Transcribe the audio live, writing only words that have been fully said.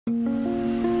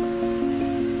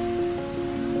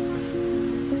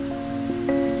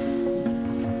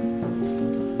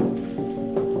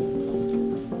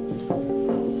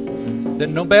The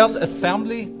Nobel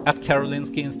Assembly at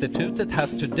Karolinska Institutet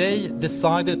has today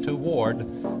decided to award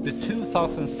the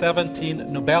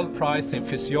 2017 Nobel Prize in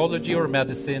Physiology or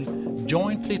Medicine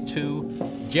jointly to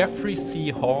Jeffrey C.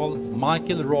 Hall,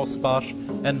 Michael Rosbach,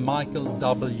 and Michael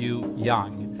W.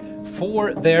 Young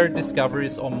for their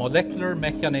discoveries of molecular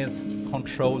mechanisms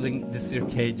controlling the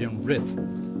circadian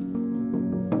rhythm.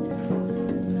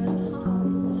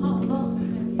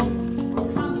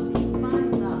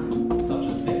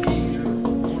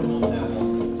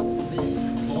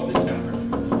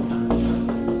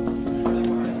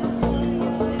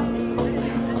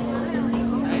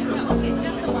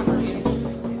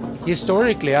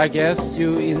 Historically, I guess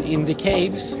in the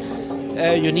caves,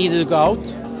 you needed to go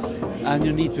out and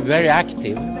you need to be very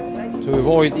active to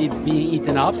avoid being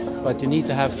eaten up, but you need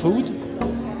to have food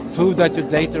that you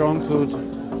later on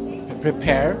could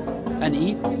prepare and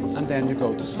eat, and then you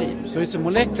go to sleep. So it's a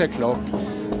molecular clock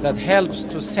that helps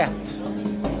to set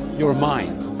your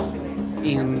mind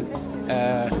in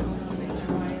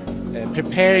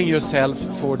preparing yourself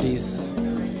for these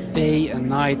day and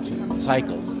night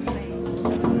cycles.